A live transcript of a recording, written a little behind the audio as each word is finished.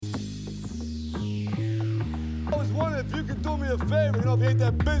if you could do me a favor, if you ain't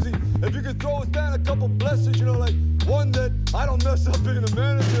that busy, if you could throw us down a couple blessings, like one that I don't mess up being a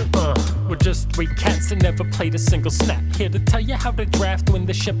manager. We're just three cats that never played a single snap. Here to tell you how to draft, win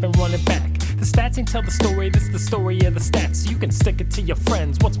the ship, and run it back. The stats ain't tell the story, this the story of the stats. You can stick it to your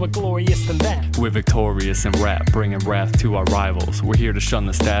friends, what's more glorious than that? We're victorious in rap, bringing wrath to our rivals. We're here to shun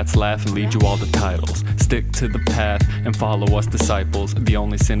the stats, laugh, and lead you all the titles. Stick to the path and follow us, disciples. The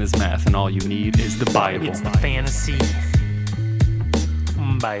only sin is math, and all you need is the Bible. It's the fantasy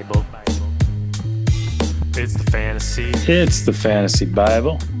Bible. It's the fantasy. It's the fantasy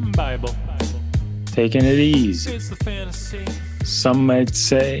Bible. Bible. Taking it easy. It's the fantasy. Some might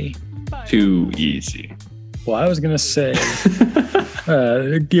say too easy. Well, I was going to say,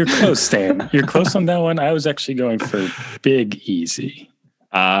 you're close, Dane. You're close on that one. I was actually going for Big Easy.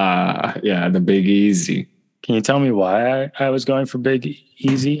 Yeah, the Big Easy. Can you tell me why I was going for Big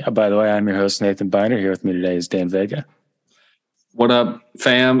Easy? By the way, I'm your host, Nathan Binder. Here with me today is Dan Vega. What up,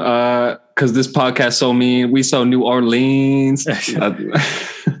 fam? Because this podcast so mean. We so New Orleans.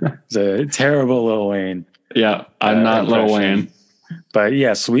 It's a terrible Lil Wayne. Yeah, I'm not Lil Wayne. But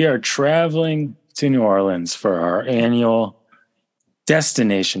yes, we are traveling to New Orleans for our annual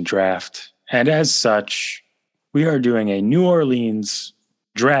destination draft. And as such, we are doing a New Orleans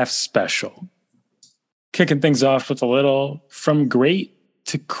draft special. Kicking things off with a little From Great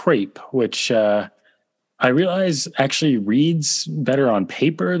to Crepe, which I realize actually reads better on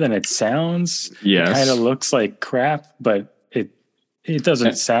paper than it sounds. Yes. It kind of looks like crap, but it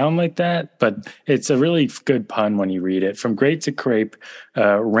doesn't sound like that, but it's a really good pun when you read it. From Great to Crepe,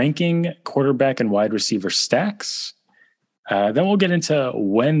 ranking quarterback and wide receiver stacks. Then we'll get into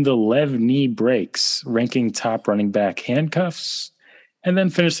When the Lev Knee Breaks, ranking top running back handcuffs. And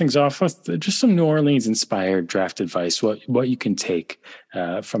then finish things off with just some New Orleans-inspired draft advice, what you can take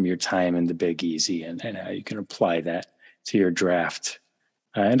from your time in the Big Easy and how you can apply that to your draft.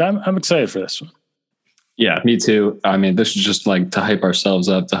 And I'm excited for this one. Yeah, me too. I mean, this is just like to hype ourselves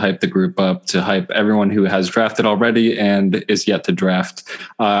up, to hype the group up, to hype everyone who has drafted already and is yet to draft.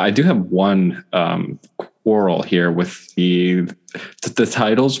 I do have one quarrel here with the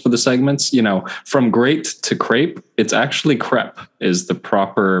titles for the segments. From Great to Crepe, it's actually crepe is the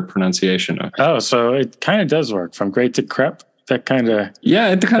proper pronunciation of it. Oh, so it kind of does work. From Great to Crepe, that kind of... Yeah,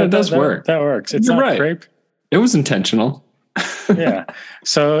 it kind of does work. That works. It's You're not right. crepe. It was intentional. Yeah.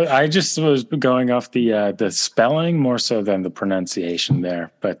 So I just was going off the spelling more so than the pronunciation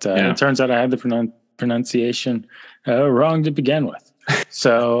there. But It turns out I had the pronunciation wrong to begin with.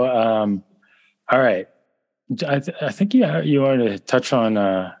 So, all right. I think you wanted to touch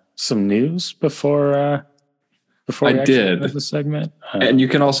on some news before we did the segment. And you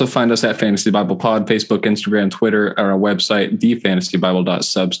can also find us at Fantasy Bible Pod, Facebook, Instagram, Twitter, or our website,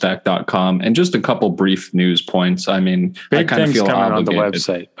 thefantasybible.substack.com. And just a couple brief news points. I mean, I kind of feel coming obligated. on the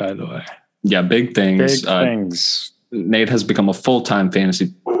website, by the way. Yeah, big things. Big things. Nate has become a full-time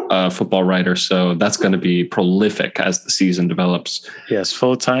fantasy football writer, so that's going to be prolific as the season develops. Yes,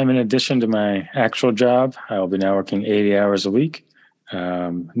 full-time in addition to my actual job. I will be now working 80 hours a week.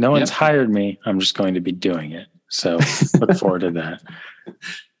 No one's hired me. I'm just going to be doing it. So look forward to that.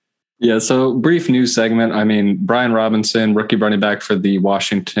 Yeah, so brief news segment. I mean, Brian Robinson, rookie running back for the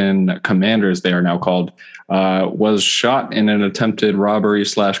Washington Commanders, they are now called, was shot in an attempted robbery /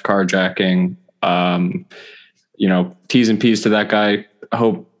 carjacking. T's and P's to that guy. I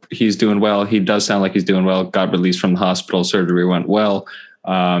hope he's doing well. He does sound like he's doing well. Got released from the hospital. Surgery went well.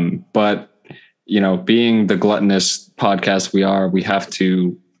 But being the gluttonous podcast we have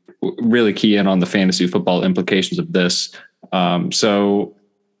to really key in on the fantasy football implications of this. So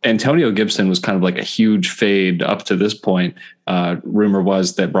Antonio Gibson was kind of like a huge fade up to this point. Rumor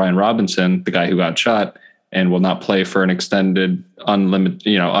was that Brian Robinson, the guy who got shot and will not play for an extended,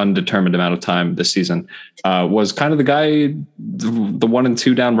 undetermined amount of time this season, was kind of the guy, the 1 and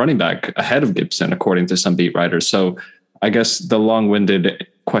 2 down running back ahead of Gibson, according to some beat writers. So I guess the long-winded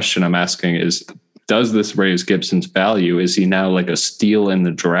question I'm asking is, does this raise Gibson's value? Is he now like a steal in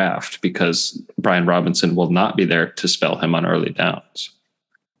the draft because Brian Robinson will not be there to spell him on early downs?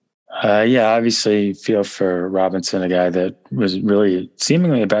 Obviously feel for Robinson, a guy that was really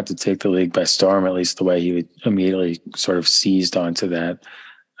seemingly about to take the league by storm, at least the way he immediately sort of seized onto that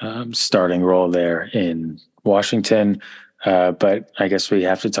starting role there in Washington. But I guess we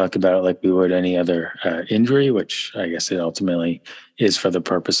have to talk about it like we would any other injury, which I guess it ultimately is for the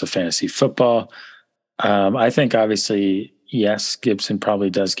purpose of fantasy football. I think obviously, yes, Gibson probably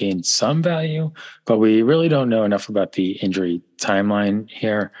does gain some value, but we really don't know enough about the injury timeline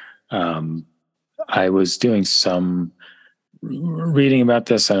here. I was doing some reading about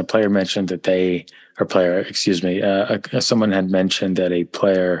this, and a player mentioned that someone had mentioned that a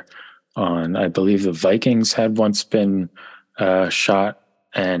player on, I believe, the Vikings had once been shot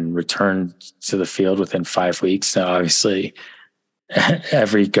and returned to the field within 5 weeks. Now, obviously,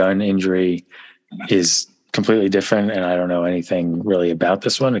 every gun injury is completely different, and I don't know anything really about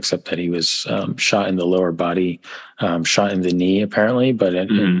this one except that he was shot in the lower body, shot in the knee apparently, but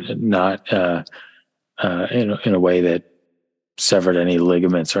not in a way that severed any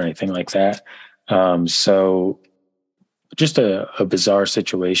ligaments or anything like that. So just a bizarre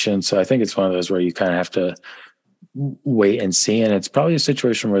situation. So I think it's one of those where you kind of have to wait and see, and it's probably a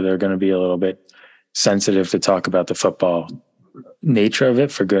situation where they're going to be a little bit sensitive to talk about the football nature of it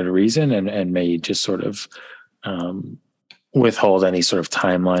for good reason, and may just sort of withhold any sort of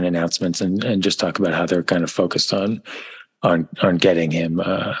timeline announcements and just talk about how they're kind of focused on getting him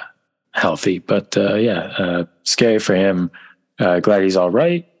healthy. But scary for him. Glad he's all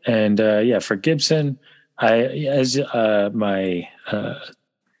right. And for Gibson, my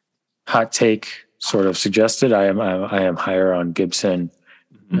hot take sort of suggested, I am higher on Gibson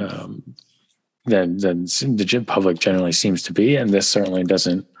than the public generally seems to be, and this certainly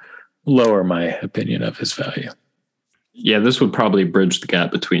doesn't lower my opinion of his value. Yeah, this would probably bridge the gap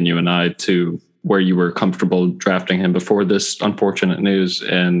between you and I to where you were comfortable drafting him before this unfortunate news,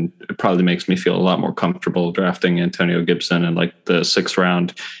 and it probably makes me feel a lot more comfortable drafting Antonio Gibson in like the 6th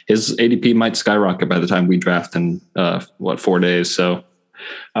round. His ADP might skyrocket by the time we draft in 4 days. So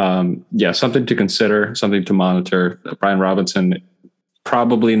something to consider, something to monitor. Brian Robinson,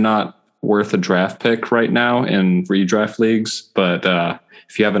 probably not worth a draft pick right now in redraft leagues, but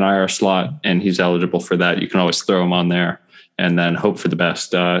if you have an IR slot and he's eligible for that, you can always throw him on there and then hope for the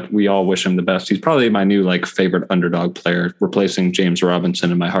best. We all wish him the best. He's probably my new favorite underdog player, replacing James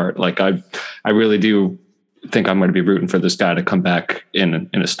Robinson in my heart. I really do think I'm going to be rooting for this guy to come back in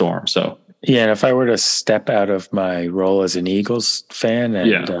a storm. So yeah, and if I were to step out of my role as an Eagles fan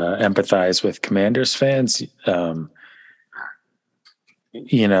and empathize with Commanders fans,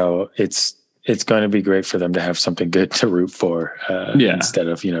 it's going to be great for them to have something good to root for instead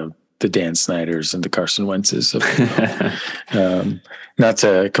of, the Dan Snyders and the Carson Wentzes. Not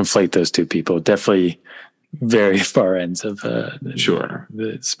to conflate those two people, definitely very far ends of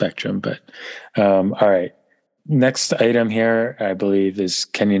the spectrum. But all right. Next item here, I believe, is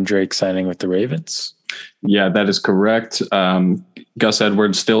Kenyon Drake signing with the Ravens. Yeah, that is correct. Gus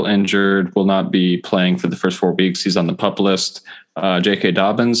Edwards still injured, will not be playing for the first 4 weeks. He's on the PUP list. J.K.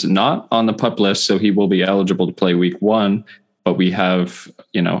 Dobbins not on the PUP list, so he will be eligible to play week 1. But we have,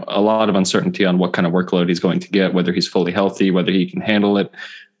 a lot of uncertainty on what kind of workload he's going to get, whether he's fully healthy, whether he can handle it.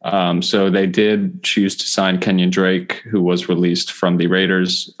 So they did choose to sign Kenyon Drake, who was released from the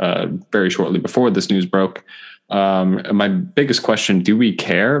Raiders very shortly before this news broke. My biggest question, do we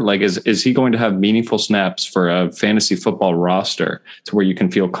care? Is he going to have meaningful snaps for a fantasy football roster to where you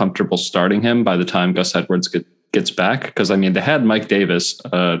can feel comfortable starting him by the time Gus Edwards gets back? Because, they had Mike Davis,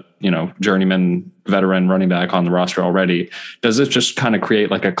 journeyman veteran running back on the roster already. Does it just kind of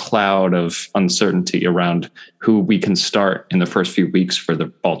create a cloud of uncertainty around who we can start in the first few weeks for the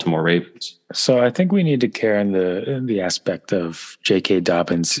Baltimore Ravens? So I think we need to care in the aspect of J.K.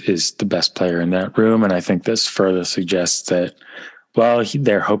 Dobbins is the best player in that room. And I think this further suggests that while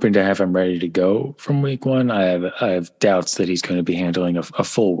they're hoping to have him ready to go from week 1, I have doubts that he's going to be handling a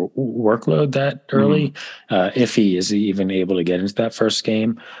full workload that early, if he is even able to get into that first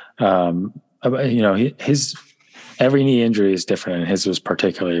game. His every knee injury is different, and his was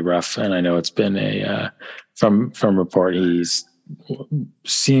particularly rough. And I know it's been from report, he's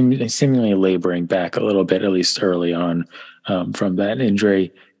seemingly laboring back a little bit, at least early on, from that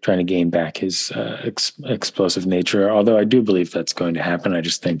injury, trying to gain back his explosive nature. Although I do believe that's going to happen. I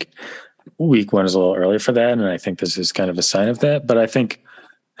just think week 1 is a little early for that, and I think this is kind of a sign of that. But I think,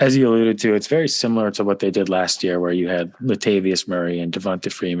 as you alluded to, it's very similar to what they did last year, where you had Latavius Murray and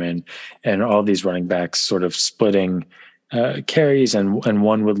Devonta Freeman and all these running backs sort of splitting carries, and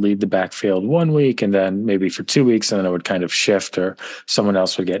one would lead the backfield 1 week, and then maybe for 2 weeks, and then it would kind of shift, or someone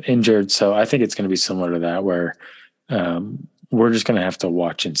else would get injured. So I think it's going to be similar to that, where we're just going to have to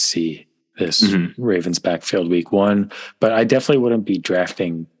watch and see this Ravens backfield week 1. But I definitely wouldn't be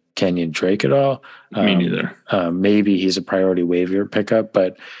drafting Kenyon Drake at all. Me neither. Maybe he's a priority waiver pickup,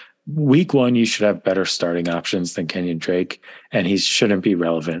 but week 1, you should have better starting options than Kenyon Drake, and he shouldn't be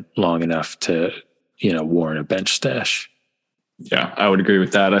relevant long enough to, warrant a bench stash. Yeah, I would agree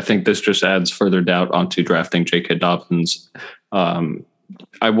with that. I think this just adds further doubt onto drafting J.K. Dobbins.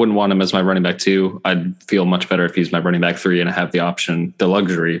 I wouldn't want him as my running back 2. I'd feel much better if he's my running back 3 and I have the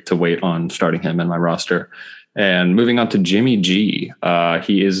luxury to wait on starting him in my roster. And moving on to Jimmy G,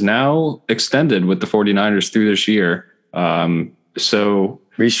 he is now extended with the 49ers through this year. So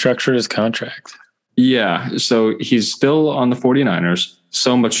restructured his contract. Yeah, so he's still on the 49ers.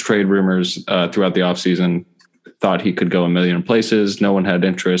 So much trade rumors throughout the offseason. Thought he could go a million places. No one had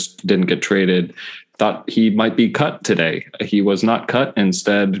interest, didn't get traded. Thought he might be cut today. He was not cut.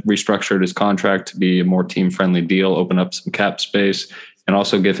 Instead, restructured his contract to be a more team-friendly deal, open up some cap space, and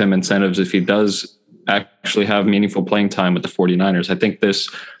also give him incentives if he does actually have meaningful playing time with the 49ers. I think this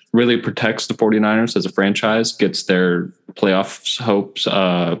really protects the 49ers as a franchise, gets their playoff hopes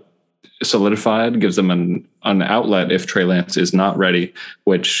solidified, gives them an outlet if Trey Lance is not ready,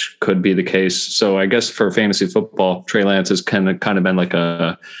 which could be the case. So I guess for fantasy football, Trey Lance has kind of been like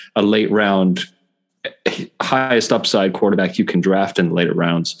a late round, highest upside quarterback you can draft in the later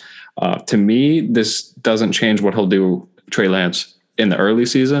rounds. To me, this doesn't change what he'll do, Trey Lance, in the early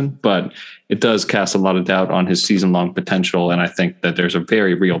season, but it does cast a lot of doubt on his season-long potential. And I think that there's a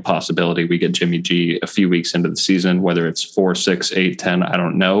very real possibility we get Jimmy G a few weeks into the season, whether it's 4, 6, 8, 10, I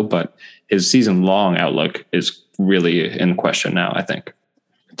don't know, but his season-long outlook is really in question now, I think.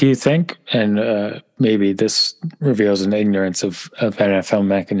 Do you think, and maybe this reveals an ignorance of NFL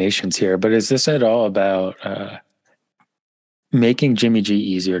machinations here, but is this at all about making Jimmy G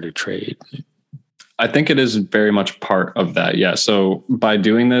easier to trade? I think it is very much part of that. Yeah. So by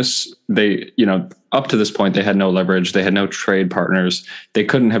doing this, they, up to this point, they had no leverage. They had no trade partners. They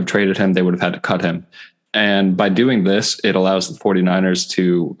couldn't have traded him. They would have had to cut him. And by doing this, it allows the 49ers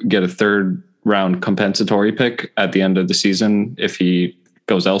to get a 3rd round compensatory pick at the end of the season if he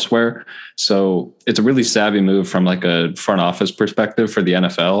goes elsewhere. So it's a really savvy move from like a front office perspective for the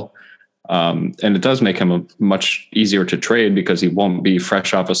NFL. And it does make him much easier to trade because he won't be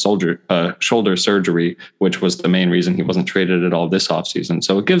fresh off a shoulder surgery, which was the main reason he wasn't traded at all this offseason.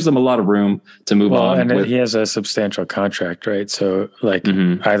 So it gives them a lot of room to move on. And he has a substantial contract, right? So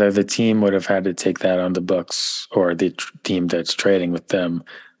either the team would have had to take that on the books or the team that's trading with them.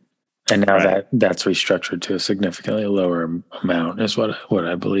 And now that's restructured to a significantly lower amount is what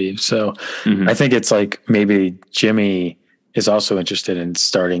I believe. So I think it's like maybe Jimmy is also interested in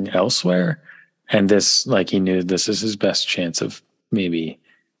starting elsewhere. And this, like, he knew this is his best chance of maybe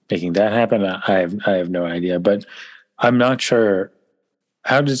making that happen. I have no idea, but I'm not sure.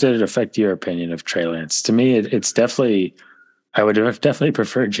 How does it affect your opinion of Trey Lance? To me, it's definitely, I would have definitely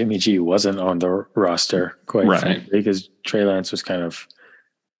preferred Jimmy G wasn't on the roster, quite frankly, because Trey Lance was kind of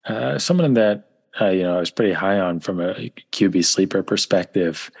someone that, I was pretty high on from a QB sleeper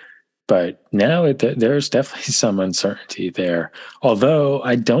perspective. But now there's definitely some uncertainty there. Although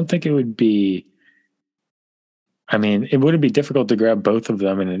I don't think it would be, it wouldn't be difficult to grab both of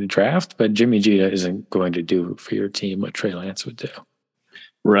them in a draft, but Jimmy G isn't going to do for your team what Trey Lance would do.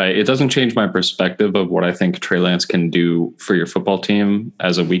 Right. It doesn't change my perspective of what I think Trey Lance can do for your football team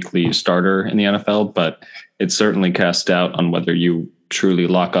as a weekly starter in the NFL, but it certainly casts doubt on whether you truly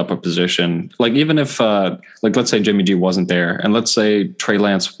lock up a position. Like even if, let's say Jimmy G wasn't there, and let's say Trey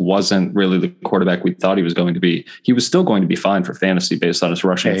Lance wasn't really the quarterback we thought he was going to be, he was still going to be fine for fantasy based on his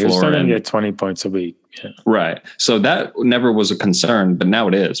rushing floor. He was still going to get 20 points a week. Yeah. Right. So that never was a concern, but now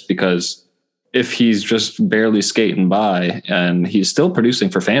it is, because if he's just barely skating by and he's still producing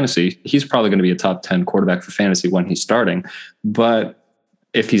for fantasy, he's probably going to be a top 10 quarterback for fantasy when he's starting. But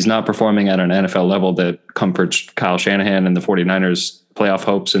if he's not performing at an NFL level that comforts Kyle Shanahan and the 49ers playoff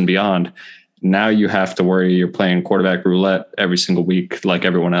hopes and beyond, now you have to worry you're playing quarterback roulette every single week like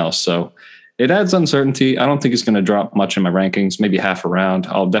everyone else. So it adds uncertainty. I don't think he's going to drop much in my rankings, maybe half a round.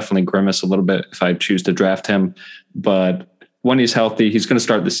 I'll definitely grimace a little bit if I choose to draft him. But when he's healthy, he's going to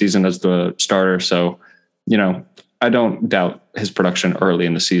start the season as the starter. So, I don't doubt his production early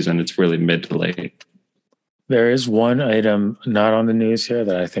in the season. It's really mid to late. There is one item not on the news here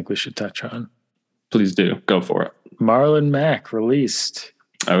that I think we should touch on. Please do. Go for it. Marlon Mack released.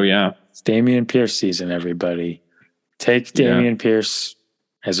 Oh, yeah. It's Dameon Pierce season, everybody. Take Dameon Pierce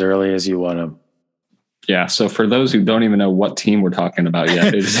as early as you want him. Yeah. So for those who don't even know what team we're talking about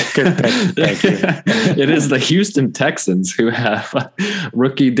yet, it's good. Thank you. It is the Houston Texans who have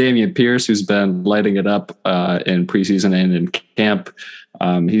rookie Dameon Pierce, who's been lighting it up in preseason and in camp.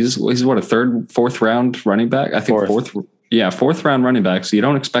 He's what, a fourth round running back? I think fourth round running back. So you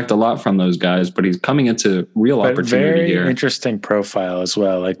don't expect a lot from those guys, but he's coming into real opportunity very here. Interesting profile as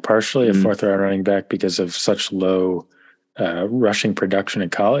well. Like partially a fourth round running back because of such low rushing production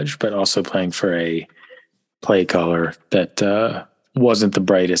in college, but also playing for a play caller that wasn't the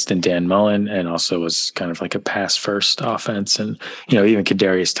brightest in Dan Mullen, and also was kind of like a pass first offense. And, even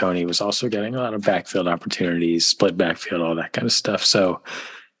Kadarius Toney was also getting a lot of backfield opportunities, split backfield, all that kind of stuff. So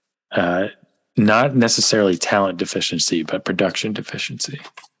not necessarily talent deficiency, but production deficiency.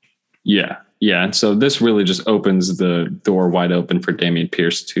 Yeah. Yeah. And so this really just opens the door wide open for Dameon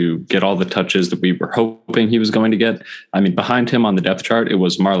Pierce to get all the touches that we were hoping he was going to get. I mean, behind him on the depth chart, it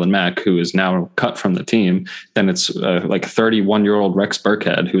was Marlon Mack, who is now cut from the team. Then it's like 31-year-old Rex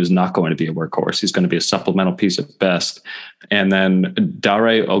Burkhead, who is not going to be a workhorse. He's going to be a supplemental piece at best. And then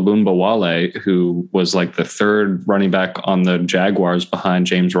Dare Ogunbowale, who was like the third running back on the Jaguars behind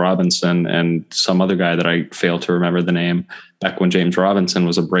James Robinson and some other guy that I fail to remember the name, back when James Robinson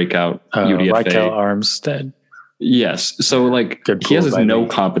was a breakout UDFA. Michael Armstead. Yes. So like he has no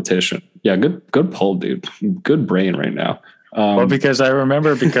competition. Yeah. Good pull, dude. Good brain right now. Well, because I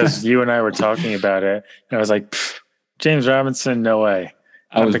remember you and I were talking about it and I was like, James Robinson, no way.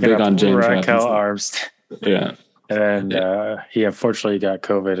 I was big on James Robinson. Armstead. Yeah. And he unfortunately got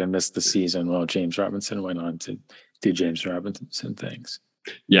COVID and missed the season while James Robinson went on to do James Robinson things.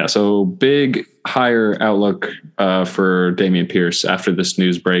 Yeah, so big higher outlook for Dameon Pierce after this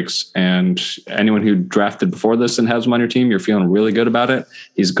news breaks. And anyone who drafted before this and has him on your team, you're feeling really good about it.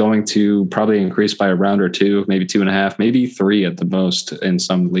 He's going to probably increase by a round or two, maybe 2.5, maybe 3 at the most in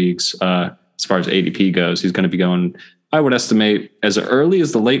some leagues. As far as ADP goes, he's going to be going, I would estimate, as early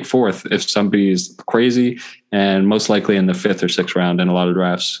as the late 4th if somebody's crazy, and most likely in the 5th or 6th round in a lot of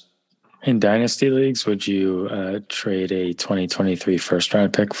drafts. In dynasty leagues, would you trade a 2023 first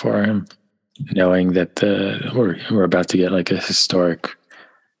round pick for him, knowing that we're about to get like a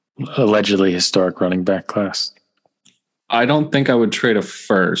allegedly historic running back class? I don't think I would trade a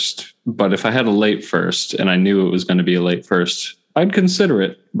first, but if I had a late first and I knew it was going to be a late first, I'd consider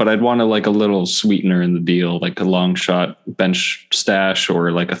it, but I'd want a little sweetener in the deal, like a long shot bench stash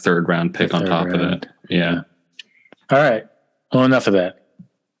or like a 3rd round pick on top of it. Yeah. All right. Well, enough of that.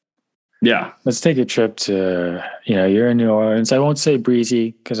 Yeah. Let's take a trip to, you're in New Orleans. I won't say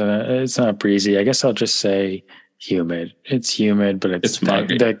breezy because it's not breezy. I guess I'll just say humid. It's humid, but it's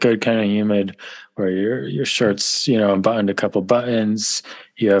that good kind of humid where your shirt's, unbuttoned a couple buttons.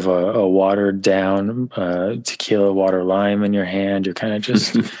 You have a watered down tequila water lime in your hand. You're kind of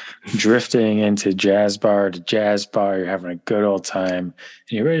just drifting into jazz bar to jazz bar. You're having a good old time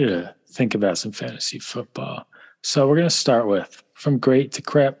and you're ready to think about some fantasy football. So we're going to start with from great to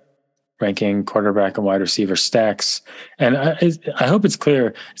crap, ranking quarterback and wide receiver stacks. And I hope it's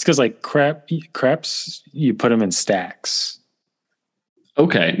clear. It's because like craps, you put them in stacks.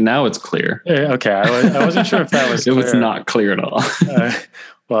 Okay, now it's clear. Okay, I wasn't sure if that was clear. It was not clear at all.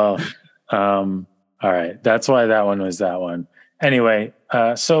 All right. That's why that one was that one. Anyway,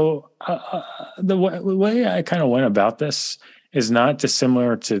 so the way I kind of went about this is not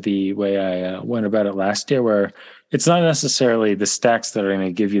dissimilar to the way I went about it last year, where it's not necessarily the stacks that are going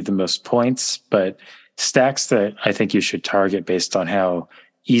to give you the most points, but stacks that I think you should target based on how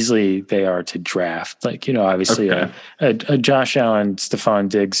easily they are to draft. Like, obviously a Josh Allen, Stephon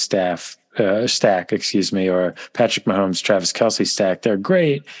Diggs stack, or Patrick Mahomes, Travis Kelce stack. They're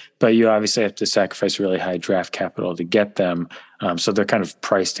great, but you obviously have to sacrifice really high draft capital to get them. So they're kind of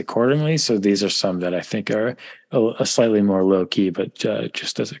priced accordingly. So these are some that I think are a slightly more low key, but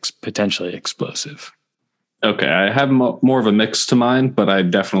just as potentially explosive. Okay, I have more of a mix to mine, but I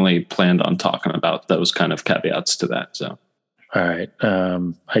definitely planned on talking about those kind of caveats to that. So, all right,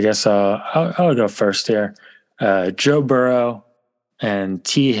 I guess I'll go first here. Joe Burrow and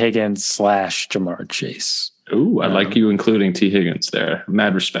T. Higgins / Jamar Chase. Ooh, I like you including T. Higgins there.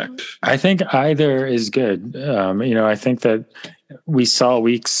 Mad respect. I think either is good. I think that we saw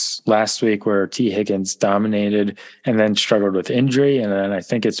weeks last week where T. Higgins dominated and then struggled with injury. And then I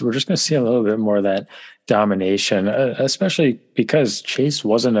think we're just going to see a little bit more of that domination, especially because Chase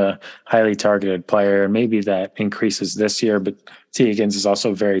wasn't a highly targeted player. Maybe that increases this year, but T. Higgins is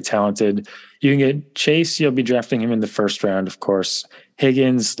also very talented. You can get Chase, you'll be drafting him in the 1st round, of course.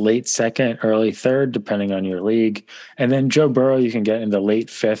 Higgins, late 2nd, early 3rd, depending on your league. And then Joe Burrow, you can get in the late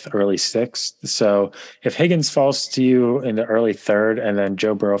 5th, early 6th. So if Higgins falls to you in the early 3rd and then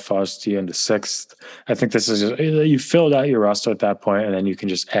Joe Burrow falls to you in the 6th, I think this is you filled out your roster at that point, and then you can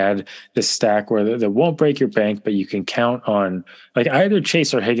just add this stack where that won't break your bank, but you can count on like either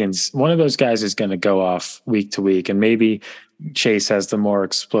Chase or Higgins. One of those guys is going to go off week to week, and maybe Chase has the more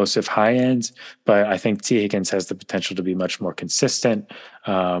explosive high end, but I think T. Higgins has the potential to be much more consistent.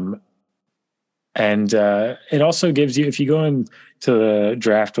 And it also gives you, if you go into the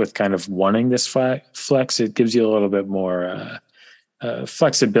draft with kind of wanting this flex, it gives you a little bit more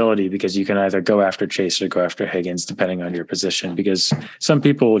flexibility because you can either go after Chase or go after Higgins, depending on your position, because some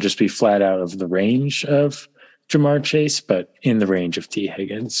people will just be flat out of the range of Jamar Chase, but in the range of T.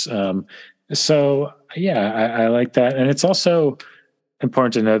 Higgins. So yeah, I like that. And it's also,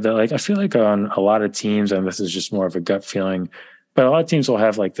 important to note that, like, I feel like on a lot of teams, and this is just more of a gut feeling, but a lot of teams will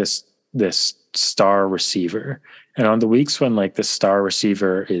have like this star receiver. And on the weeks when like the star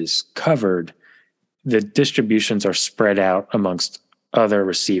receiver is covered, the distributions are spread out amongst other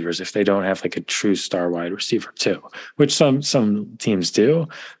receivers if they don't have like a true star wide receiver too, which some teams do.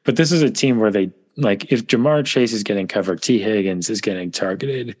 But this is a team where they, like, if Jamar Chase is getting covered, T. Higgins is getting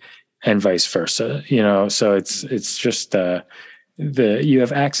targeted, and vice versa. So it's just you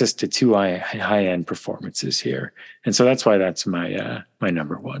have access to two high end performances here, and so that's why that's my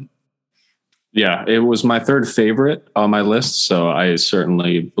number one. Yeah, it was my third favorite on my list, so I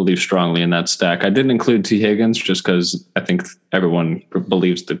certainly believe strongly in that stack. I didn't include T. Higgins just because I think everyone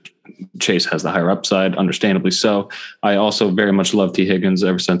believes that Chase has the higher upside, understandably so. I also very much love T. Higgins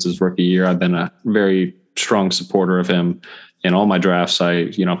ever since his rookie year. I've been a very strong supporter of him in all my drafts. I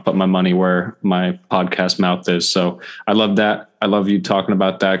put my money where my podcast mouth is. So I love that. I love you talking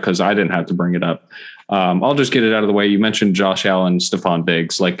about that because I didn't have to bring it up. I'll just get it out of the way. You mentioned Josh Allen, Stephon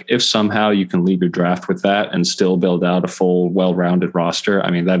Diggs. Like, if somehow you can leave your draft with that and still build out a full, well-rounded roster,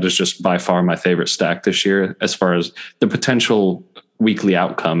 I mean, that is just by far my favorite stack this year as far as the potential weekly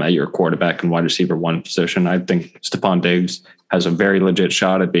outcome at your quarterback and wide receiver one position. I think Stephon Diggs has a very legit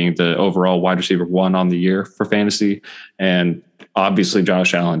shot at being the overall wide receiver one on the year for fantasy. And obviously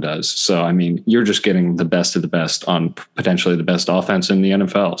Josh Allen does. So, I mean, you're just getting the best of the best on potentially the best offense in the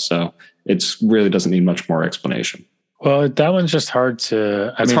NFL. So it's really doesn't need much more explanation. Well, that one's just hard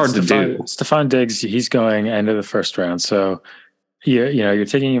to, hard to do. Stephon Diggs, he's going end of the first round. So you're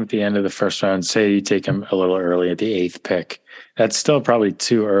taking him at the end of the first round. Say you take him a little early at the 8th pick. That's still probably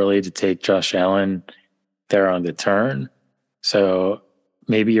too early to take Josh Allen there on the turn. So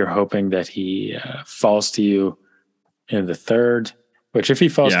maybe you're hoping that he falls to you in the 3rd, which if he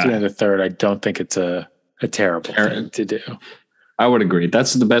falls to you in the 3rd, I don't think it's a terrible thing to do. I would agree.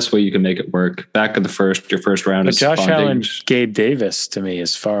 That's the best way you can make it work. Back of the first, your first round. But Josh Allen, Gabe Davis to me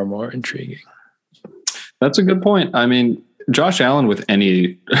is far more intriguing. That's a good point. I mean, Josh Allen with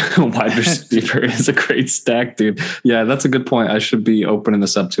any wide receiver is a great stack, dude. Yeah, that's a good point. I should be opening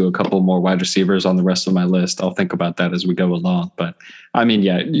this up to a couple more wide receivers on the rest of my list. I'll think about that as we go along. But I mean,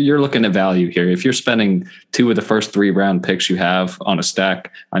 yeah, you're looking at value here. If you're spending 2 of the first 3 round picks you have on a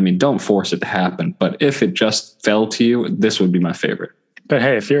stack, I mean, don't force it to happen. But if it just fell to you, this would be my favorite. But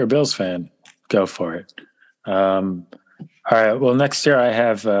hey, if you're a Bills fan, go for it. All right. Well, next year I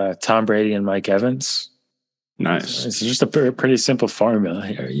have Tom Brady and Mike Evans. Nice. It's just a pretty simple formula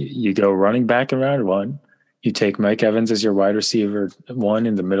here. You go running back in round 1. You take Mike Evans as your wide receiver 1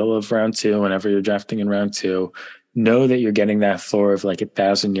 in the middle of round 2, whenever you're drafting in round 2. Know that you're getting that floor of like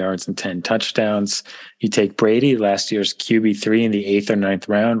 1,000 yards and 10 touchdowns. You take Brady, last year's QB3 in the 8th or 9th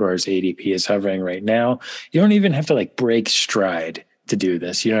round, where his ADP is hovering right now. You don't even have to like break stride to do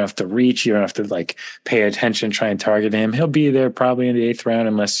this. You don't have to reach. You don't have to like pay attention, try and target him. He'll be there probably in the 8th round,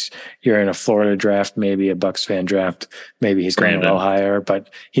 unless you're in a Florida draft, maybe a Bucs fan draft. Maybe he's going a little higher, but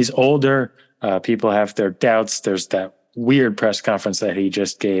he's older. People have their doubts. There's that weird press conference that he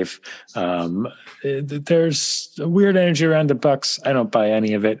just gave. There's a weird energy around the Bucs. I don't buy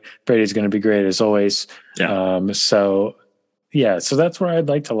any of it. Brady's going to be great as always. Yeah. So that's where I'd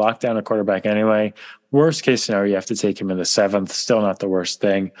like to lock down a quarterback anyway. Worst case scenario, you have to take him in the 7th. Still not the worst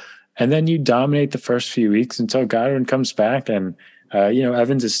thing. And then you dominate the first few weeks until Godwin comes back. And,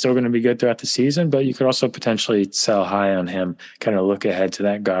 Evans is still going to be good throughout the season, but you could also potentially sell high on him, kind of look ahead to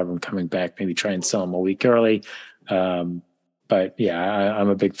that Godwin coming back, maybe try and sell him a week early. But yeah, I'm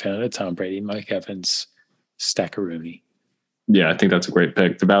a big fan of the Tom Brady, Mike Evans, stackaroonie. Yeah, I think that's a great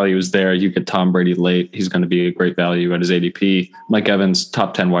pick. The value is there. You get Tom Brady late. He's going to be a great value at his ADP. Mike Evans,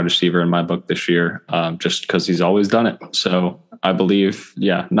 top 10 wide receiver in my book this year, just because he's always done it. So I believe,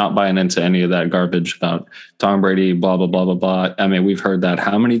 not buying into any of that garbage about Tom Brady, blah, blah, blah, blah, blah. I mean, we've heard that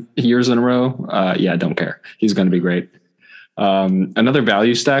how many years in a row? I don't care. He's going to be great. Another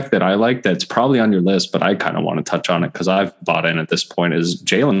value stack that I like that's probably on your list, but I kind of want to touch on it because I've bought in at this point, is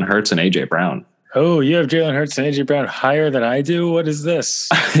Jalen Hurts and AJ Brown. Oh, you have Jalen Hurts and AJ Brown higher than I do? What is this?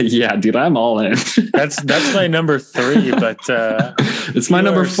 Yeah, dude, I'm all in. That's my number 3, but it's my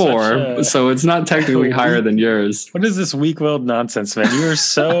number 4, so it's not technically higher than yours. What is this weak-willed nonsense, man? You are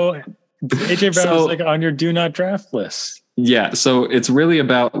so AJ Brown is like on your do not draft list. Yeah, so it's really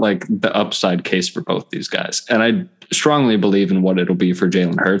about like the upside case for both these guys, and I strongly believe in what it'll be for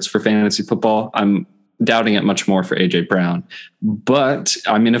Jalen Hurts for fantasy football. I'm doubting it much more for AJ Brown, but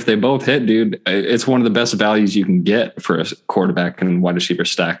I mean, if they both hit, dude, it's one of the best values you can get for a quarterback and wide receiver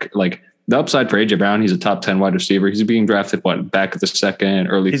stack. Like the upside for AJ Brown, he's a top 10 wide receiver. He's being drafted back of the 2nd,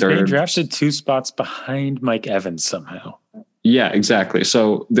 early 3rd. He's being drafted 2 spots behind Mike Evans somehow. Yeah, exactly.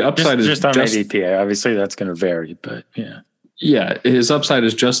 So the upside is just on ADP. Obviously, that's going to vary, but yeah. Yeah, his upside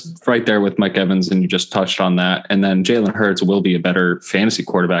is just right there with Mike Evans, and you just touched on that. And then Jalen Hurts will be a better fantasy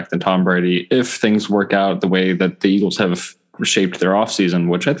quarterback than Tom Brady if things work out the way that the Eagles have shaped their offseason,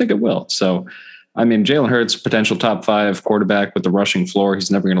 which I think it will. So, I mean, Jalen Hurts, potential top 5 quarterback with the rushing floor. He's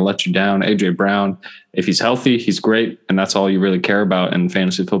never going to let you down. A.J. Brown, if he's healthy, he's great. And that's all you really care about in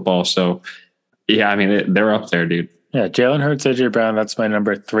fantasy football. So, yeah, I mean, they're up there, dude. Yeah, Jalen Hurts, A.J. Brown, that's my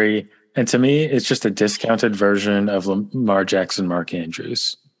number 3. And to me, it's just a discounted version of Lamar Jackson, Mark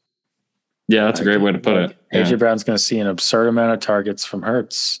Andrews. Yeah, that's a great way to put it. A.J. Yeah. Brown's going to see an absurd amount of targets from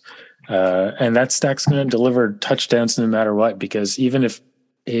Hurts. And that stack's going to deliver touchdowns no matter what, because even if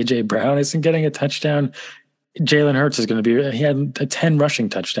A.J. Brown isn't getting a touchdown, Jalen Hurts is going to be – he had 10 rushing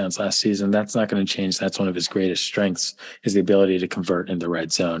touchdowns last season. That's not going to change. That's one of his greatest strengths is the ability to convert in the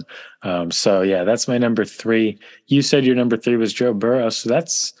red zone. So, yeah, that's my number 3. You said your number 3 was Joe Burrow, so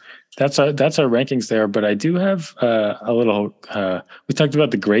that's our rankings there. But I do have a little we talked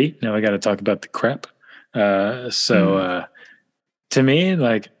about the great. Now I got to talk about the crap. To me,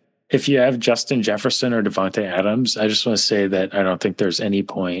 like, if you have Justin Jefferson or Devontae Adams, I just want to say that I don't think there's any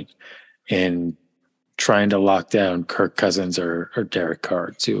point in trying to lock down Kirk Cousins or Derek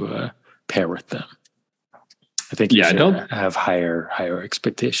Carr to pair with them. I think you should have higher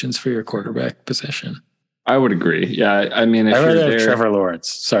expectations for your quarterback position. I would agree. Yeah, I mean, if I'd rather you're have Trevor Lawrence.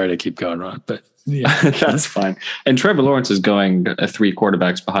 Sorry to keep going on, but yeah, that's fine. And Trevor Lawrence is going 3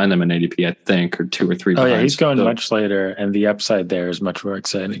 quarterbacks behind them in ADP, I think, or 2 or 3. Oh yeah, he's going much later, and the upside there is much more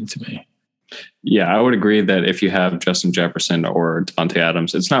exciting to me. Yeah, I would agree that if you have Justin Jefferson or Devontae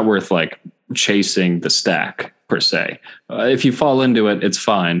Adams, it's not worth like chasing the stack per se. If you fall into it, it's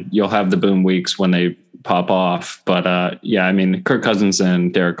fine. You'll have the boom weeks when they pop off. But yeah, I mean, Kirk Cousins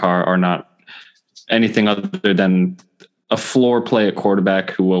and Derek Carr are not anything other than a floor play at quarterback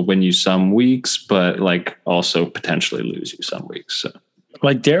who will win you some weeks, but like also potentially lose you some weeks. So.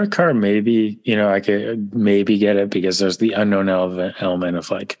 Like Derek Carr, maybe, I could maybe get it because there's the unknown element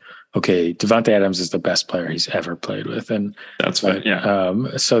of like, okay, Devontae Adams is the best player he's ever played with. And that's right.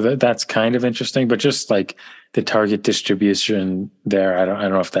 Yeah. So that's kind of interesting, but just like the target distribution there, I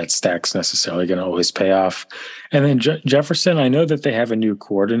don't know if that stack's necessarily going to always pay off. And then Jefferson, I know that they have a new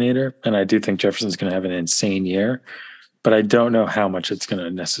coordinator, and I do think Jefferson's going to have an insane year, but I don't know how much it's going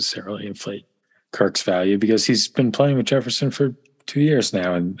to necessarily inflate Kirk's value because he's been playing with Jefferson for 2 years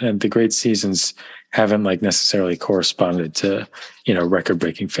now, and the great seasons haven't like necessarily corresponded to,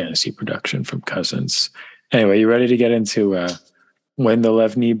 record-breaking fantasy production from Cousins. Anyway, you ready to get into when the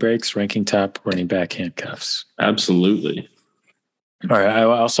left knee breaks, ranking top running back handcuffs? Absolutely. All right. I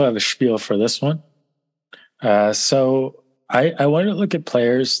also have a spiel for this one. So I wanted to look at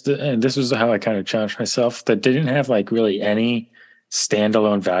players, and this was how I kind of challenged myself, that didn't have like really any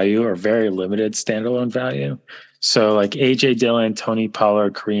standalone value or very limited standalone value. So like AJ Dillon, Tony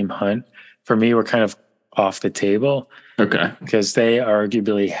Pollard, Kareem Hunt, for me, were kind of off the table. Okay. Because they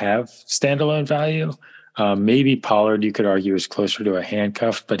arguably have standalone value. Maybe Pollard, you could argue, is closer to a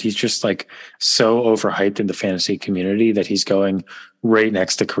handcuff, but he's just like so overhyped in the fantasy community that he's going right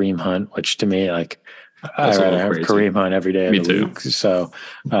next to Kareem Hunt, which to me, like, I'd rather have Kareem Hunt every day of the week. So,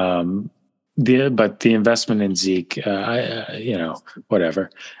 but the investment in Zeke,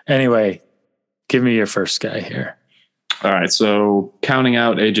 whatever. Anyway, give me your first guy here. All right. So counting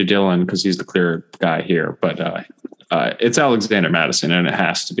out AJ Dillon because he's the clear guy here, but it's Alexander Mattison, and it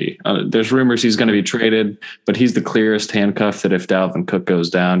has to be. There's rumors he's going to be traded, but he's the clearest handcuff that if Dalvin Cook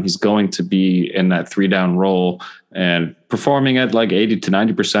goes down, he's going to be in that 3-down role and performing at like 80 to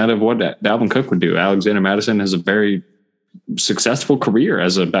 90% of what Dalvin Cook would do. Alexander Mattison has a very successful career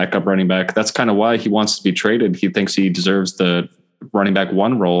as a backup running back. That's kind of why he wants to be traded. He thinks he deserves the running back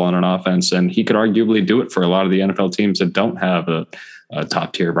 1 role on an offense, and he could arguably do it for a lot of the NFL teams that don't have a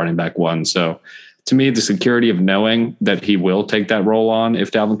top tier running back 1. So to me, the security of knowing that he will take that role on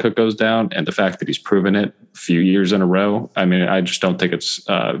if Dalvin Cook goes down, and the fact that he's proven it a few years in a row, I mean, I just don't think it's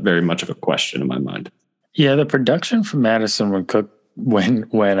very much of a question in my mind. Yeah, the production from Madison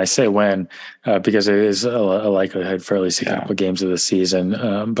when I say when, because it is a likelihood for at least a couple of games of the season.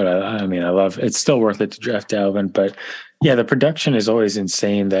 But I mean, I love it's still worth it to draft Dalvin. But yeah, the production is always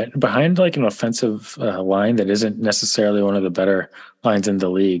insane. That behind like an offensive line that isn't necessarily one of the better lines in the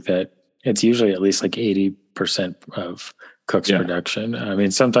league, that it's usually at least like 80% of Cook's production. I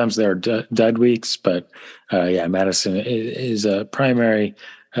mean, sometimes there are dud weeks, but Madison is a primary.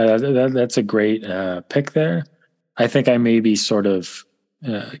 That's a great pick there. I think I maybe sort of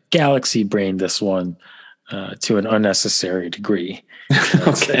galaxy brained this one to an unnecessary degree.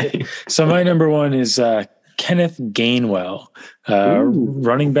 Okay. So my number 1 is Kenneth Gainwell,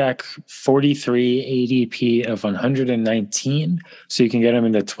 running back 43 ADP of 119. So you can get him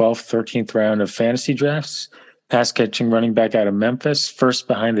in the 12th, 13th round of fantasy drafts. Pass catching running back out of Memphis, first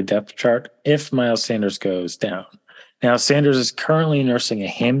behind the depth chart if Miles Sanders goes down. Now, Sanders is currently nursing a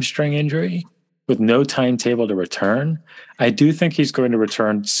hamstring injury with no timetable to return. I do think he's going to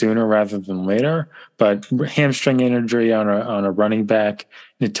return sooner rather than later, but hamstring injury on a running back,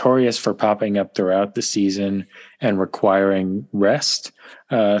 notorious for popping up throughout the season and requiring rest.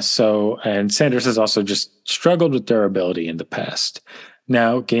 And Sanders has also just struggled with durability in the past.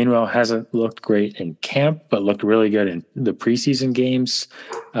 Now, Gainwell hasn't looked great in camp, but looked really good in the preseason games.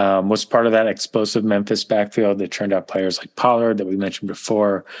 Was part of that explosive Memphis backfield that turned out players like Pollard that we mentioned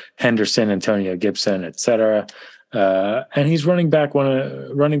before, Henderson, Antonio Gibson, etc. And he's running behind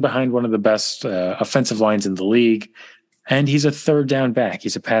one of the best offensive lines in the league. And he's a third down back.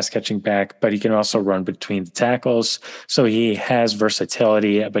 He's a pass catching back, but he can also run between the tackles. So he has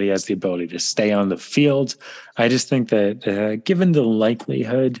versatility, but he has the ability to stay on the field. I just think that given the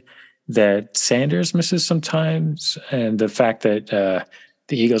likelihood that Sanders misses sometimes and the fact that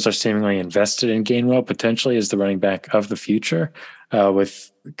the Eagles are seemingly invested in Gainwell potentially as the running back of the future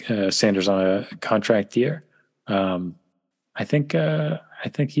with Sanders on a contract year, I think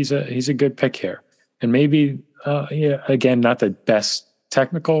he's a good pick here. And maybe again, not the best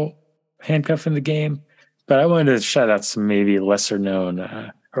technical handcuff in the game, but I wanted to shout out some maybe lesser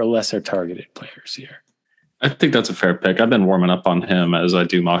known or lesser targeted players here. I think that's a fair pick. I've been warming up on him as I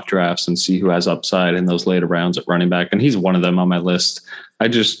do mock drafts and see who has upside in those later rounds at running back. And he's one of them on my list. I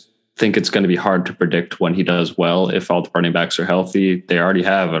just think it's going to be hard to predict when he does well if all the running backs are healthy. They already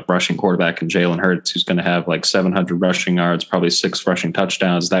have a rushing quarterback in Jalen Hurts who's going to have like 700 rushing yards, probably 6 rushing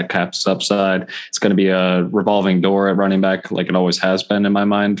touchdowns. That caps upside. It's going to be a revolving door at running back like it always has been in my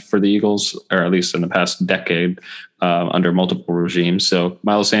mind for the Eagles, or at least in the past decade under multiple regimes. So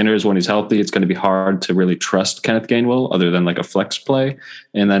Miles Sanders, when he's healthy, it's going to be hard to really trust Kenneth Gainwell other than like a flex play.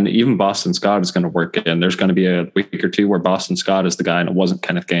 And then even Boston Scott is going to work in. There's going to be a week or two where Boston Scott is the guy and it wasn't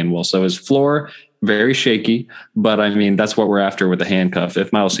Kenneth Gainwell. So his floor, very shaky, but I mean, that's what we're after with the handcuff.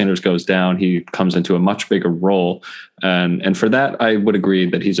 If Miles Sanders goes down, he comes into a much bigger role. And for that, I would agree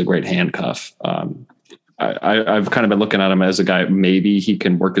that he's a great handcuff. I've kind of been looking at him as a guy, maybe he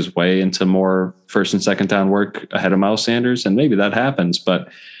can work his way into more first and second down work ahead of Miles Sanders, and maybe that happens, but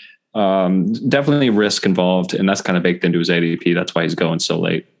definitely risk involved, and that's kind of baked into his ADP. That's why he's going so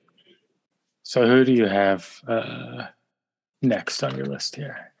late. So who do you have next on your list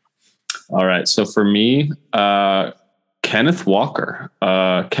here? All right. So for me, Kenneth Walker,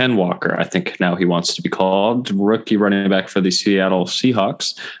 Ken Walker, I think now he wants to be called, rookie running back for the Seattle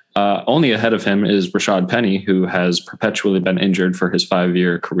Seahawks. Only ahead of him is Rashad Penny, who has perpetually been injured for his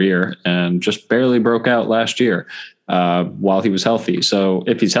 5-year career and just barely broke out last year while he was healthy. So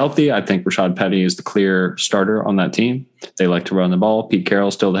if he's healthy, I think Rashad Penny is the clear starter on that team. They like to run the ball. Pete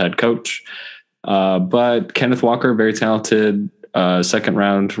Carroll's still the head coach. But Kenneth Walker, very talented second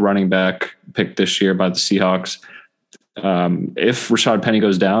round running back picked this year by the Seahawks. If Rashad Penny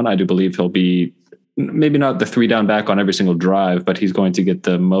goes down, I do believe he'll be maybe not the 3-down back on every single drive, but he's going to get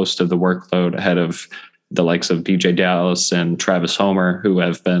the most of the workload ahead of the likes of DJ Dallas and Travis Homer, who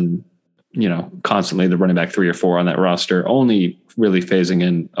have been, constantly the running back 3 or 4 on that roster, only really phasing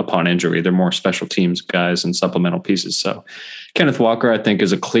in upon injury. They're more special teams guys and supplemental pieces. So Kenneth Walker, I think,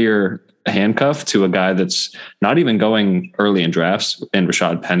 is a clear handcuff to a guy that's not even going early in drafts in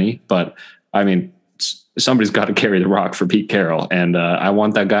Rashad Penny. But I mean, somebody's got to carry the rock for Pete Carroll. And I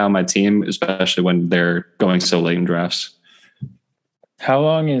want that guy on my team, especially when they're going so late in drafts. How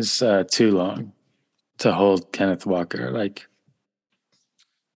long is too long to hold Kenneth Walker? Like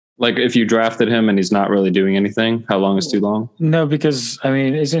if you drafted him and he's not really doing anything, how long is too long? No, because I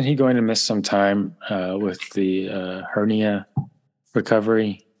mean, isn't he going to miss some time with the hernia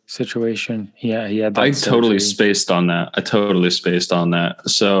recovery situation? Yeah, he had that I surgery. totally spaced on that.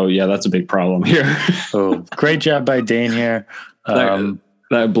 So yeah, that's a big problem here. Oh, great job by Dane here.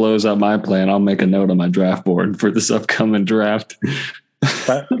 That blows up my plan. I'll make a note on my draft board for this upcoming draft.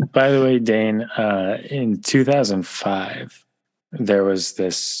 By the way, Dane, in 2005, there was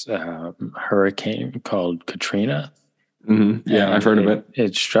this hurricane called Katrina. Mm-hmm. Yeah, I've heard of it.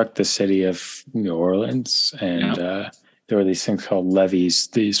 It struck the city of New Orleans, and there were these things called levees,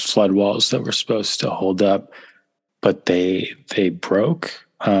 these flood walls that were supposed to hold up, but they broke.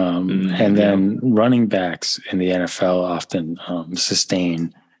 And then running backs in the NFL often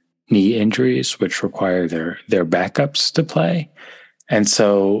sustain knee injuries, which require their backups to play. And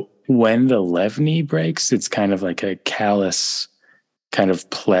so when the left knee breaks, it's kind of like a callous kind of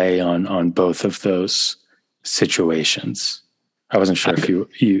play on both of those situations. I wasn't sure if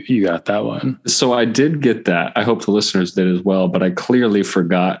you got that one. So I did get that. I hope the listeners did as well, but I clearly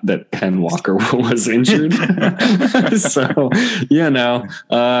forgot that Ken Walker was injured. So,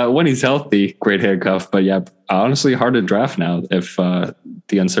 when he's healthy, great handcuff. But yeah, honestly, hard to draft now if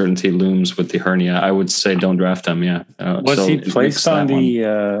the uncertainty looms with the hernia. I would say don't draft him, yeah. Was he placed on the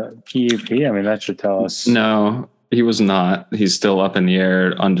PUP? I mean, that should tell us. No, he was not. He's still up in the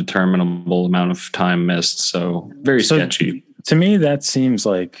air, undeterminable amount of time missed. So very sketchy. To me, that seems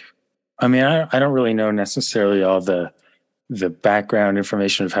like, I mean, I don't really know necessarily all the background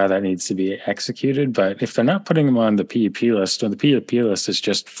information of how that needs to be executed, but if they're not putting him on the PUP list, or the PUP list is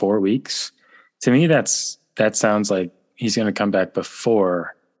just 4 weeks, to me, that sounds like he's going to come back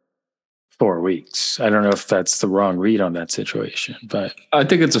before 4 weeks. I don't know if that's the wrong read on that situation, but I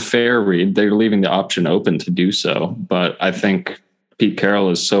think it's a fair read. They're leaving the option open to do so, but I think Pete Carroll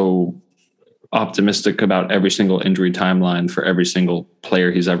is so optimistic about every single injury timeline for every single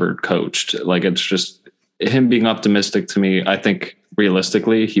player he's ever coached. Like, it's just him being optimistic to me. I think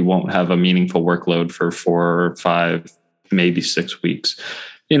realistically, he won't have a meaningful workload for 4 or 5, maybe 6 weeks.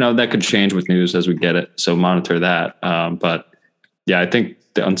 That could change with news as we get it. So monitor that. But yeah, I think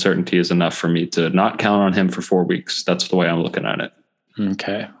the uncertainty is enough for me to not count on him for 4 weeks. That's the way I'm looking at it.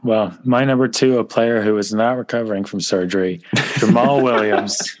 Okay. Well, my number 2, a player who is not recovering from surgery, Jamal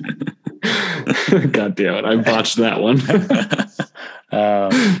Williams. God damn it. I botched that one.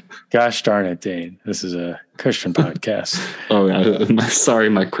 Gosh darn it, Dane. This is a Christian podcast. Oh, yeah. Sorry,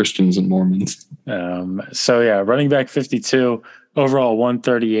 my Christians and Mormons. Running back 52, overall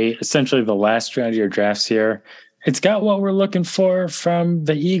 138, essentially the last round of your drafts here. It's got what we're looking for from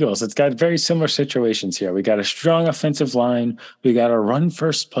the Eagles. It's got very similar situations here. We got a strong offensive line. We got a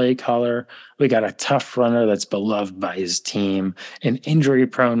run-first play caller. We got a tough runner that's beloved by his team, an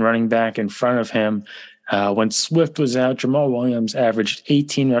injury-prone running back in front of him. When Swift was out, Jamal Williams averaged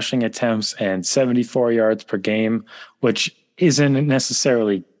 18 rushing attempts and 74 yards per game, which isn't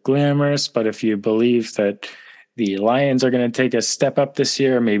necessarily glamorous, but if you believe that the Lions are going to take a step up this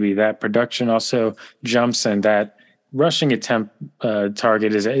year, maybe that production also jumps, and that rushing attempt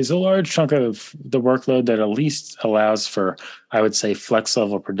target is a large chunk of the workload that at least allows for, I would say, flex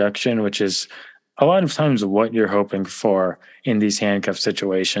level production, which is a lot of times what you're hoping for in these handcuff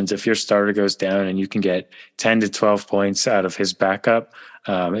situations. If your starter goes down and you can get 10 to 12 points out of his backup,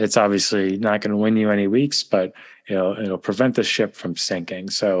 it's obviously not going to win you any weeks, but it'll prevent the ship from sinking.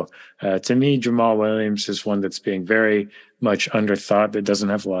 So to me, Jamal Williams is one that's being very much underthought, that doesn't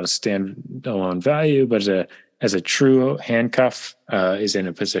have a lot of standalone value, but as a true handcuff, is in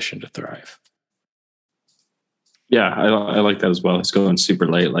a position to thrive. Yeah, I like that as well. He's going super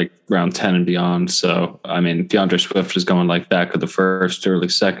late, like round 10 and beyond. So, I mean, DeAndre Swift is going like back of the first, early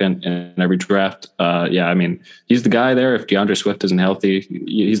second in every draft. He's the guy there. If DeAndre Swift isn't healthy,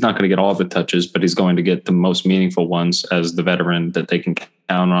 he's not going to get all the touches, but he's going to get the most meaningful ones as the veteran that they can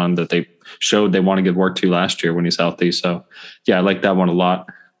count on, that they showed they want to give work to last year when he's healthy. So, yeah, I like that one a lot.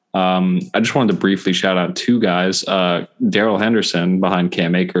 I just wanted to briefly shout out 2 guys. Darrell Henderson behind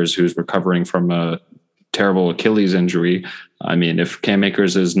Cam Akers, who's recovering from a terrible Achilles injury. I mean, if Cam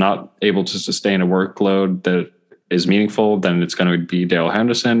Akers is not able to sustain a workload that is meaningful, then it's going to be Darrell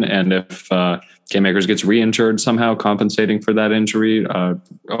Henderson. And if Cam Akers gets re-injured somehow, compensating for that injury,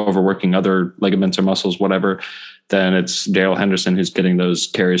 overworking other ligaments or muscles, whatever, then it's Darrell Henderson who's getting those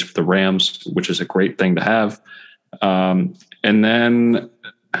carries for the Rams, which is a great thing to have. And then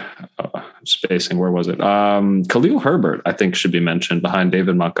spacing, where was it? Khalil Herbert, I think, should be mentioned behind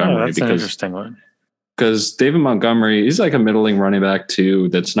David Montgomery. That's an interesting one. Because David Montgomery, he's like a middling running back too,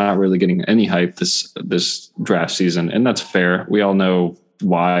 that's not really getting any hype this draft season. And that's fair. We all know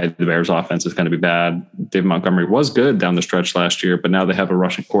why the Bears offense is going to be bad. David Montgomery was good down the stretch last year, but now they have a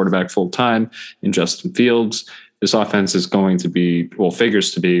rushing quarterback full time in Justin Fields. This offense is going to be,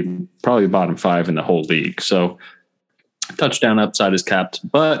 figures to be probably bottom 5 in the whole league. So touchdown upside is capped,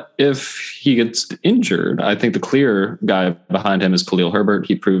 but if he gets injured, I think the clear guy behind him is Khalil Herbert.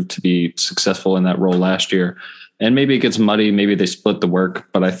 He proved to be successful in that role last year, and maybe it gets muddy. Maybe they split the work,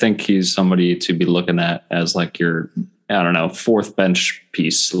 but I think he's somebody to be looking at as like your, 4th bench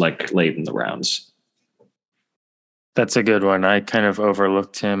piece, like late in the rounds. That's a good one. I kind of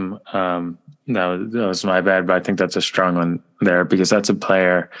overlooked him. No, that was my bad, but I think that's a strong one there, because that's a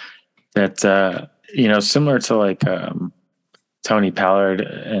player that, similar to like, Tony Pollard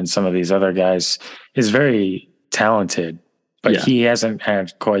and some of these other guys, is very talented, but he hasn't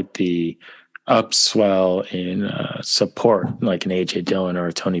had quite the upswell in support like an AJ Dillon or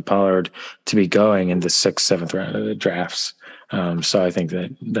a Tony Pollard to be going in the 6th, 7th round of the drafts. So I think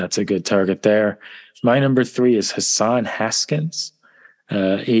that's a good target there. My number 3 is Hassan Haskins,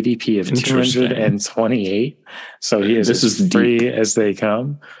 ADP of 228. So he is as free as they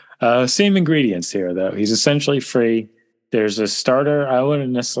come. Same ingredients here, though. He's essentially free. There's a starter. I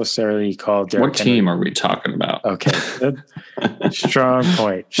wouldn't necessarily call Derrick What team are we talking about? Okay. Strong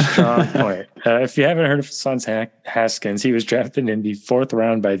point. If you haven't heard of Hassan Haskins, he was drafted in the 4th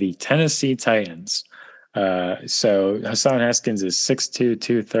round by the Tennessee Titans. So Hassan Haskins is 6'2",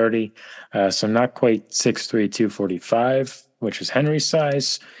 230. So not quite 6'3", 245, which is Henry's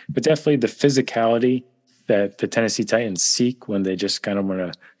size, but definitely the physicality that the Tennessee Titans seek when they just kind of want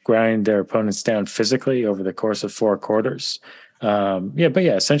to grind their opponents down physically over the course of 4 quarters.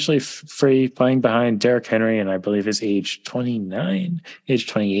 Essentially free, playing behind Derrick Henry, and I believe his age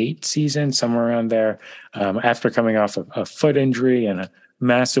 28 season, somewhere around there, after coming off a foot injury and a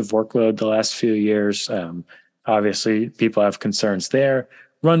massive workload the last few years. Obviously, people have concerns there.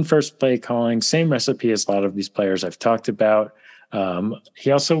 Run first play calling, same recipe as a lot of these players I've talked about.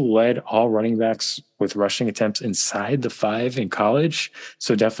 He also led all running backs with rushing attempts inside the 5 in college.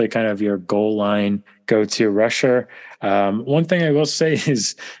 So definitely kind of your goal line go-to rusher. One thing I will say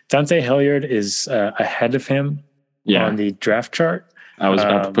is Dante Hilliard is ahead of him on the draft chart. I was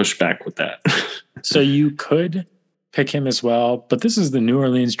about to push back with that. So you could pick him as well, but this is the New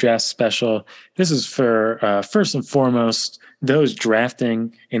Orleans draft special. This is for first and foremost those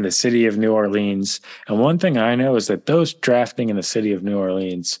drafting in the city of New Orleans. And one thing I know is that those drafting in the city of New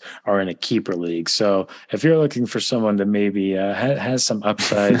Orleans are in a keeper league. So if you're looking for someone that maybe has some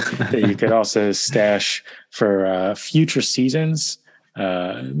upside that you could also stash for future seasons,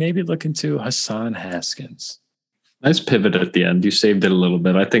 maybe look into Hassan Haskins. Nice pivot at the end. You saved it a little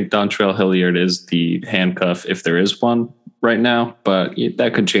bit. I think Dontrell Hilliard is the handcuff if there is one right now, but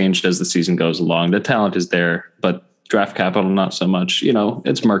that could change as the season goes along. The talent is there, but draft capital, not so much.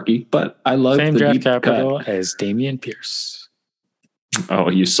 It's murky, but I love same the draft deep capital cut. as Dameon Pierce. Oh,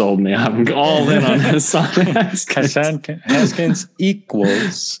 you sold me. I'm all in on Hassan Haskins. Hassan Haskins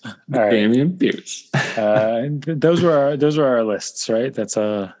equals Dameon Pierce. Those were our lists, right?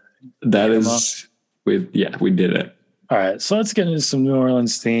 We did it. All right, so let's get into some New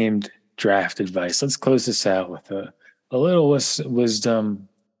Orleans themed draft advice. Let's close this out with a little wisdom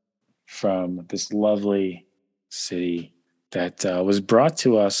from this lovely city that was brought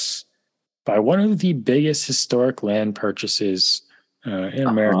to us by one of the biggest historic land purchases in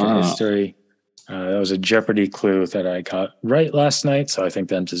American history. That was a Jeopardy clue that I got right last night, so I think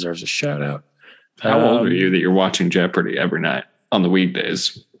that deserves a shout out. How old are you that you're watching Jeopardy every night on the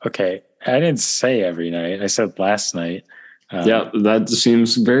weekdays? Okay, I didn't say every night. I said last night. That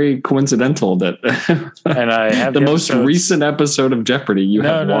seems very coincidental that and I have the most recent episode of Jeopardy you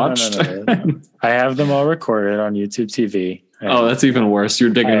have watched. No. I have them all recorded on YouTube TV. Oh, that's even worse.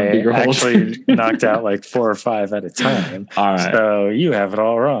 You're digging a bigger hole. I actually knocked out like 4 or 5 at a time. All right. So you have it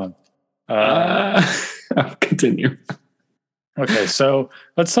all wrong. Continue. Okay, so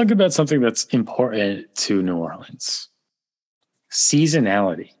let's talk about something that's important to New Orleans.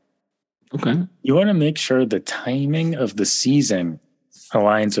 Seasonality. Okay. You want to make sure the timing of the season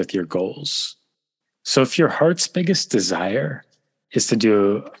aligns with your goals. So if your heart's biggest desire is to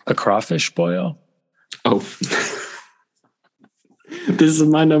do a crawfish boil. Oh, this is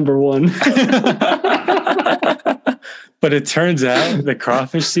my number 1. But it turns out the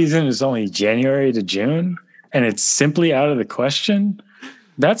crawfish season is only January to June, and it's simply out of the question.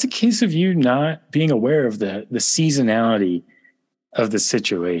 That's a case of you not being aware of the seasonality of the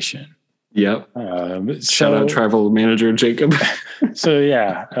situation. Yep. Shout out travel manager Jacob. So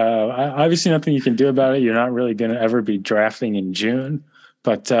obviously nothing you can do about it. You're not really going to ever be drafting in June,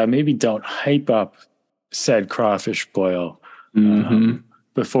 but maybe don't hype up said crawfish boil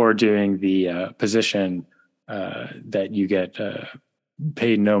before doing the position that you get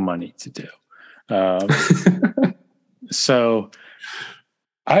paid no money to do. So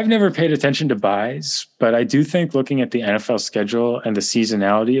I've never paid attention to buys, but I do think looking at the NFL schedule and the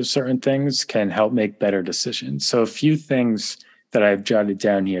seasonality of certain things can help make better decisions. So a few things that I've jotted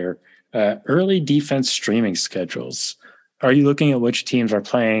down here. Early defense streaming schedules. Are you looking at which teams are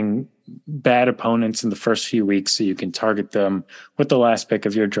playing bad opponents in the first few weeks so you can target them with the last pick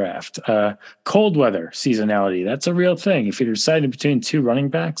of your draft? Cold weather seasonality. That's a real thing. If you're deciding between 2 running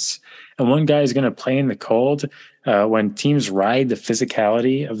backs and one guy is going to play in the cold, when teams ride the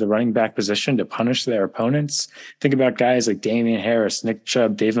physicality of the running back position to punish their opponents, think about guys like Damian Harris, Nick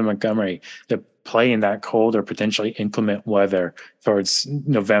Chubb, David Montgomery that play in that cold or potentially inclement weather towards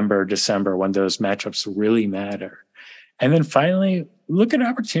November, December, when those matchups really matter. And then finally, look at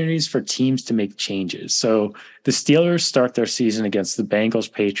opportunities for teams to make changes. So the Steelers start their season against the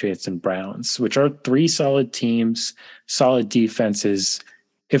Bengals, Patriots, and Browns, which are 3 solid teams, solid defenses.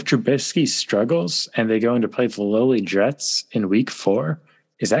 If Trubisky struggles and they go into play for the lowly Jets in week 4,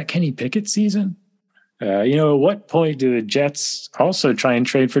 is that Kenny Pickett's season? At what point do the Jets also try and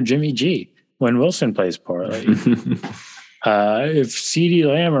trade for Jimmy G when Wilson plays poorly? If CeeDee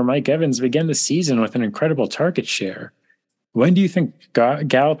Lamb or Mike Evans begin the season with an incredible target share, when do you think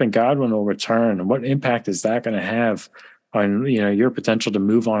Gallup and Godwin will return? And what impact is that going to have on your potential to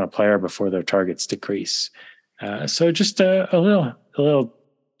move on a player before their targets decrease? So just a little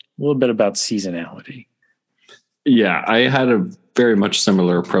bit about seasonality. Yeah, I had a very much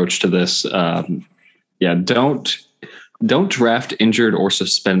similar approach to this. Don't draft injured or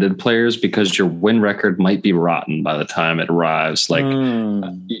suspended players because your win record might be rotten by the time it arrives.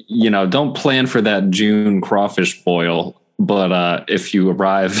 Don't plan for that June crawfish boil. But if you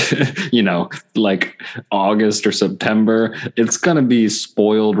arrive, like August or September, it's going to be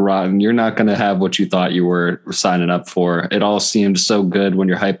spoiled rotten. You're not going to have what you thought you were signing up for. It all seemed so good when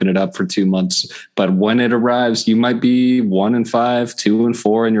you're hyping it up for 2 months. But when it arrives, you might be 1-5,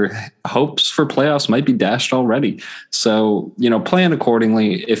 2-4, and your hopes for playoffs might be dashed already. So, plan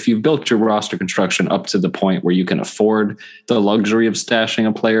accordingly. If you've built your roster construction up to the point where you can afford the luxury of stashing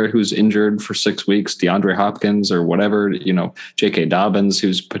a player who's injured for 6 weeks, DeAndre Hopkins or whatever, J.K. Dobbins,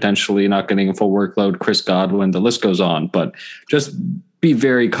 who's potentially not getting a full workload, Chris Godwin, the list goes on. But just be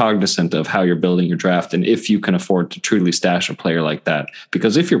very cognizant of how you're building your draft and if you can afford to truly stash a player like that.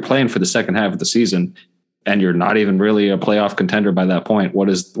 Because if you're playing for the second half of the season and you're not even really a playoff contender by that point, what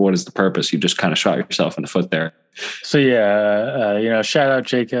is the purpose? You just kind of shot yourself in the foot there. So, shout out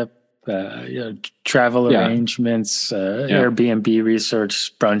Jacob. Travel arrangements, Airbnb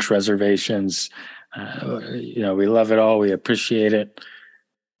research, brunch reservations. We love it all. We appreciate it,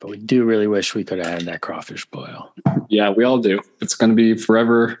 but we do really wish we could have had that crawfish boil. Yeah, we all do. It's going to be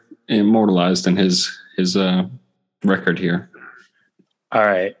forever immortalized in his record here. All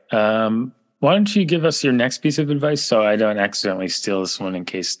right. Why don't you give us your next piece of advice so I don't accidentally steal this one in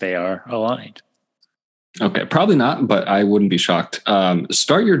case they are aligned? Okay, probably not, but I wouldn't be shocked.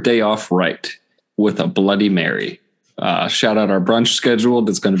 Start your day off right with a Bloody Mary. Shout out our brunch scheduled.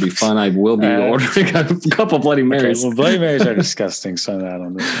 It's going to be fun. I will be ordering a couple Bloody Marys. Okay, well, Bloody Marys are disgusting, so not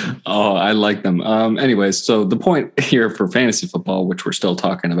on this one. Oh, I like them. Anyways, so the point here for fantasy football, which we're still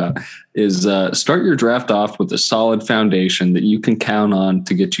talking about, is start your draft off with a solid foundation that you can count on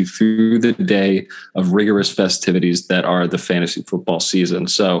to get you through the day of rigorous festivities that are the fantasy football season.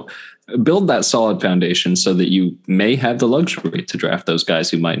 So build that solid foundation so that you may have the luxury to draft those guys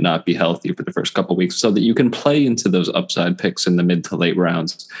who might not be healthy for the first couple of weeks so that you can play into those upside picks in the mid to late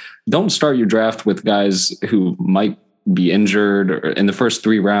rounds. Don't start your draft with guys who might be injured or in the first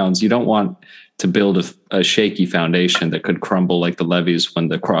 3 rounds. You don't want to build a shaky foundation that could crumble like the levees when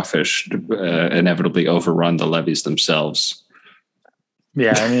the crawfish inevitably overrun the levees themselves.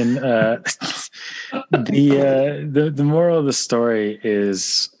 Yeah, I mean, the moral of the story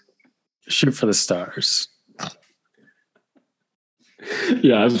is shoot for the stars.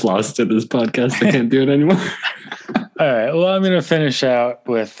 Yeah, I've lost it this podcast. I can't do it anymore. All right. Well, I'm going to finish out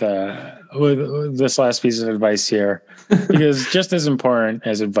with this last piece of advice here, because just as important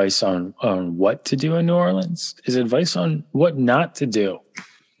as advice on what to do in New Orleans is advice on what not to do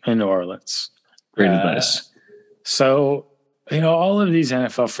in New Orleans. Great advice. So, all of these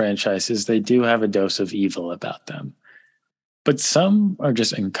NFL franchises, they do have a dose of evil about them. But some are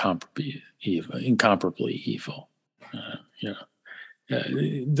just incomparably evil.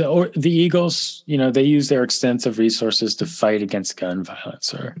 The Eagles, they use their extensive resources to fight against gun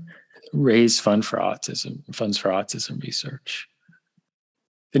violence or raise funds for autism research.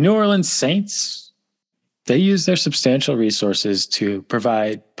 The New Orleans Saints, they use their substantial resources to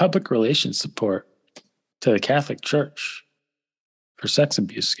provide public relations support to the Catholic Church for sex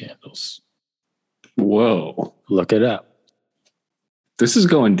abuse scandals. Whoa. Look it up. This is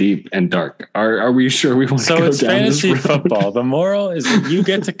going deep and dark. Are we sure we want to go down this road? So it's fantasy football. The moral is that you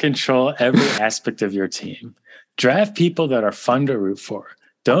get to control every aspect of your team. Draft people that are fun to root for.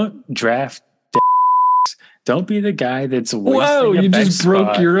 Don't draft Don't be the guy that's wasting Whoa, you just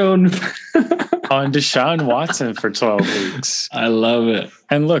broke your own on Deshaun Watson for 12 weeks. I love it.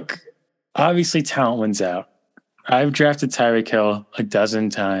 And look, obviously talent wins out. I've drafted Tyreek Hill a dozen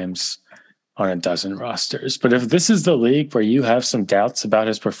times on a dozen rosters. But if this is the league where you have some doubts about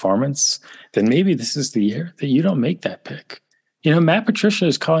his performance, then maybe this is the year that you don't make that pick. Matt Patricia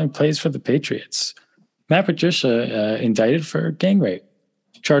is calling plays for the Patriots. Matt Patricia indicted for gang rape.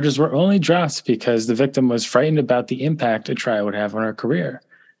 Charges were only dropped because the victim was frightened about the impact a trial would have on her career.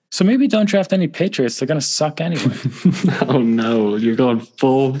 So maybe don't draft any Patriots. They're going to suck anyway. Oh, no. You're going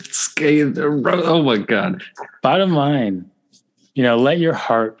full scathe. Oh, my God. Bottom line, let your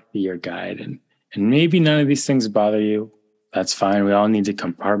heart be your guide. And maybe none of these things bother you. That's fine. We all need to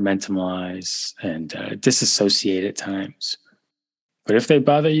compartmentalize and disassociate at times. But if they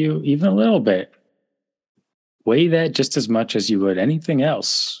bother you even a little bit, weigh that just as much as you would anything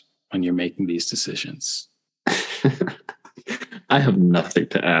else when you're making these decisions. I have nothing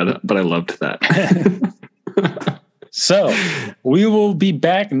to add, but I loved that. So we will be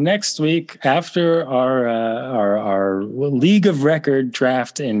back next week after our League of Record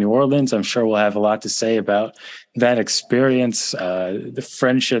draft in New Orleans. I'm sure we'll have a lot to say about that experience, the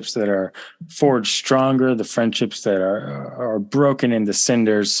friendships that are forged stronger, the friendships that are broken into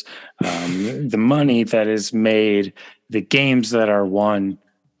cinders, the money that is made, the games that are won,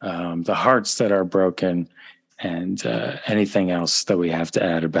 the hearts that are broken, and anything else that we have to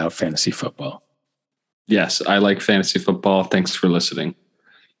add about fantasy football. Yes, I like fantasy football. Thanks for listening.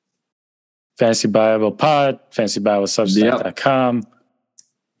 Fantasy Bible Pod, fantasybibleSubstack.com.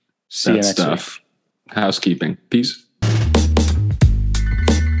 See you next week. Housekeeping. Peace.